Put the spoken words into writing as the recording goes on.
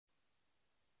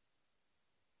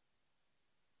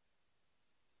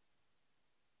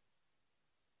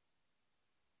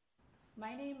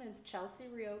My name is Chelsea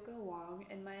Ryoko Wong,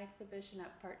 and my exhibition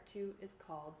at Part 2 is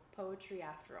called Poetry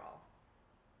After All.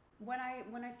 When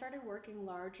I started working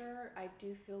larger, I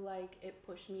do feel like it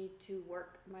pushed me to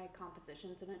work my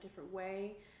compositions in a different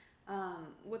way.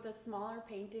 With a smaller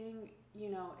painting,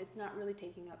 it's not really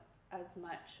taking up as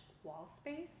much wall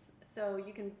space, so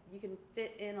you can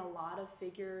fit in a lot of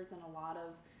figures and a lot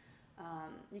of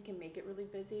you can make it really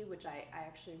busy, which I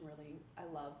actually I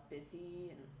love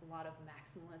busy and a lot of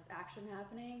maximalist action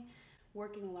happening.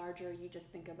 Working larger, you just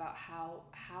think about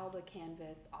how the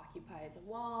canvas occupies a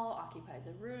wall, occupies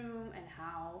a room, and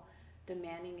how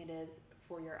demanding it is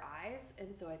for your eyes.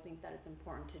 And so I think that it's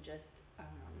important to just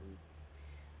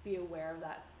be aware of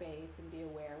that space and be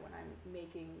aware when I'm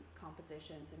making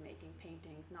compositions and making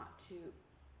paintings, not to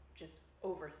just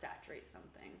oversaturate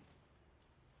something.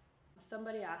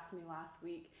 Somebody asked me last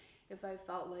week if I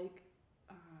felt like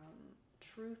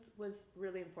truth was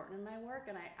really important in my work,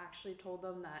 and I actually told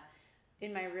them that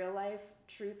in my real life,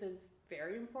 truth is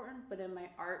very important, but in my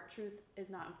art, truth is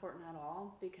not important at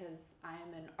all, because I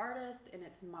am an artist and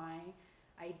it's my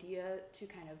idea to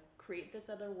kind of create this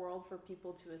other world for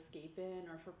people to escape in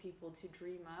or for people to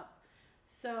dream up.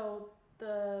 So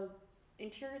the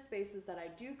interior spaces that I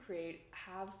do create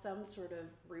have some sort of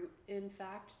root in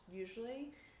fact,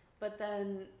 usually, but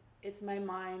then it's my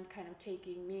mind kind of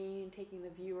taking me and taking the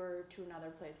viewer to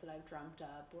another place that I've dreamt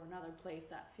up, or another place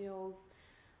that feels,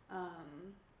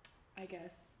 I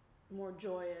guess, more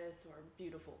joyous or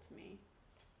beautiful to me.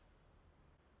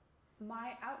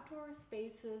 My outdoor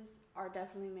spaces are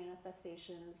definitely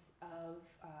manifestations of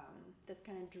this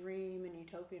kind of dream and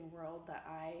utopian world that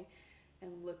I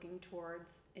am looking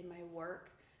towards in my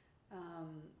work.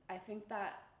 I think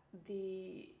that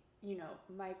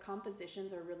my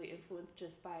compositions are really influenced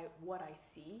just by what I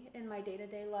see in my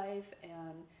day-to-day life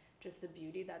and just the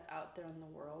beauty that's out there in the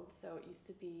world. So it used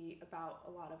to be about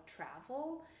a lot of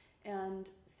travel, and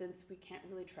since we can't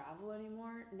really travel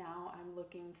anymore, now I'm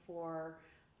looking for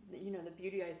the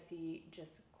beauty I see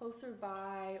just closer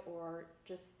by, or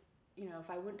just if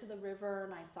I went to the river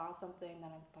and I saw something that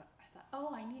I thought,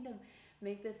 oh, I need to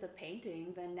make this a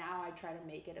painting, then now I try to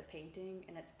make it a painting,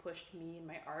 and it's pushed me and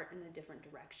my art in a different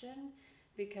direction,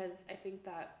 because I think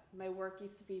that my work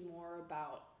used to be more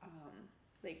about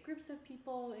like groups of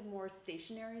people in more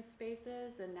stationary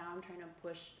spaces, and now I'm trying to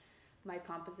push my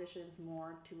compositions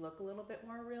more to look a little bit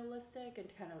more realistic and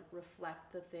kind of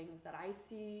reflect the things that I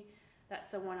see that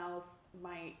someone else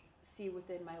might see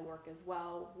within my work as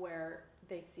well, where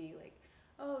they see like,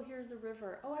 oh, here's a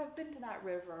river, oh, I've been to that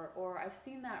river, or I've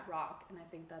seen that rock. And I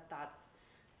think that that's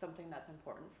something that's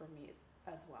important for me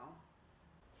as well.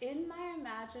 In my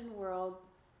imagined world,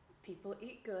 people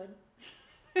eat good.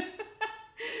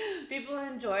 People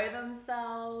enjoy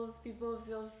themselves. People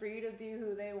feel free to be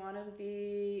who they want to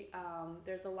be.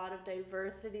 There's a lot of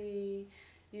diversity.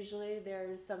 Usually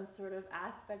there's some sort of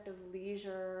aspect of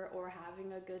leisure or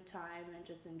having a good time and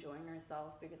just enjoying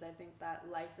yourself, because I think that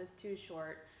life is too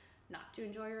short not to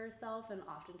enjoy yourself, and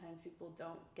oftentimes people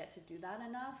don't get to do that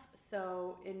enough.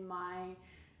 So in my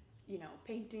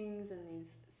paintings and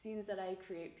these scenes that I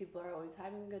create, people are always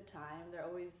having a good time. They're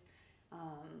always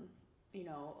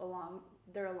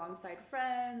they're alongside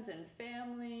friends and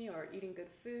family, or eating good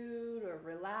food, or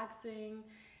relaxing,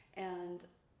 and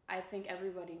I think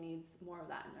everybody needs more of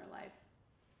that in their life.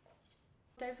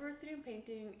 Diversity in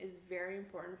painting is very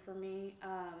important for me.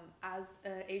 As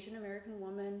an Asian American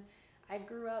woman, I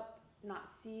grew up not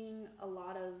seeing a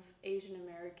lot of Asian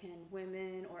American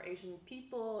women or Asian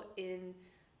people in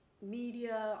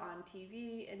media, on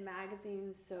TV, in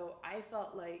magazines. So I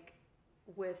felt like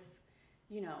with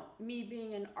me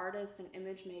being an artist and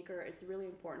image maker, it's really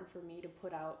important for me to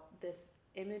put out this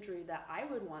imagery that I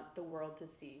would want the world to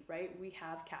see, right? We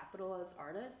have capital as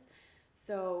artists.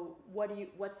 So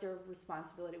what's your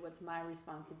responsibility? What's my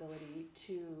responsibility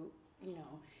to,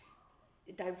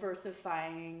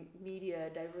 diversifying media,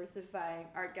 diversifying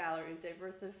art galleries,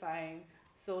 diversifying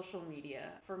social media?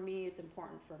 For me, it's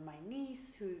important for my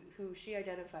niece, who she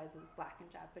identifies as Black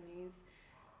and Japanese,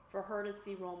 for her to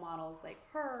see role models like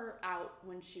her out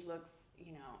when she looks,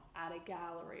 at a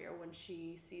gallery, or when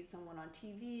she sees someone on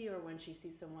TV, or when she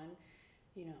sees someone,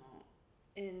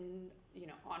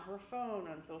 on her phone,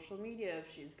 on social media, if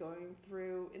she's going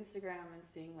through Instagram and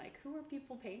seeing like, who are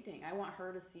people painting? I want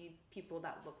her to see people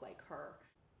that look like her.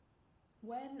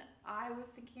 When I was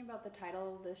thinking about the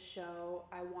title of this show,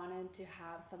 I wanted to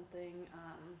have something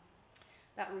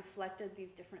that reflected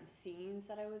these different scenes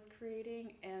that I was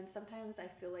creating. And sometimes I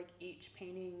feel like each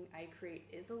painting I create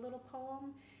is a little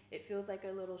poem. It feels like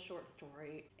a little short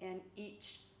story, and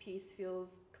each piece feels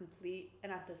complete,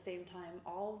 and at the same time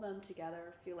all of them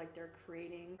together feel like they're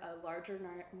creating a larger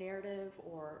narrative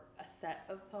or a set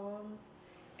of poems.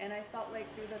 And I felt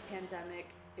like through the pandemic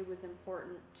it was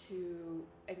important to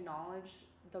acknowledge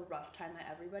the rough time that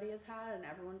everybody has had and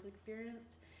everyone's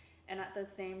experienced, and at the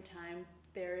same time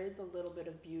there is a little bit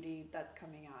of beauty that's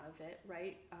coming out of it,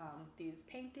 right? These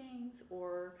paintings,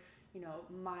 or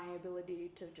my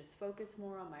ability to just focus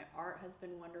more on my art has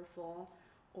been wonderful,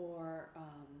 or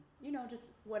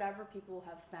just whatever people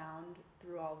have found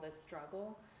through all this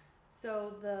struggle.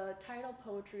 So the title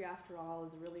Poetry After All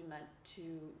is really meant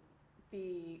to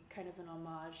be kind of an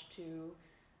homage to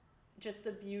just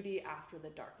the beauty after the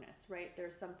darkness, right?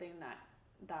 There's something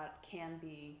that can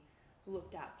be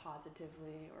looked at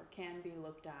positively, or can be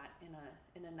looked at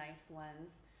in a nice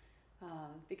lens,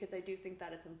 because I do think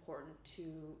that it's important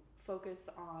to focus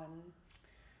on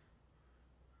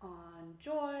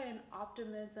joy and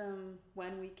optimism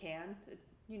when we can.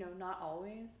 Not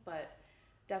always, but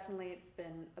definitely it's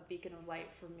been a beacon of light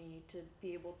for me to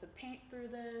be able to paint through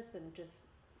this and just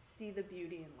see the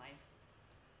beauty in life.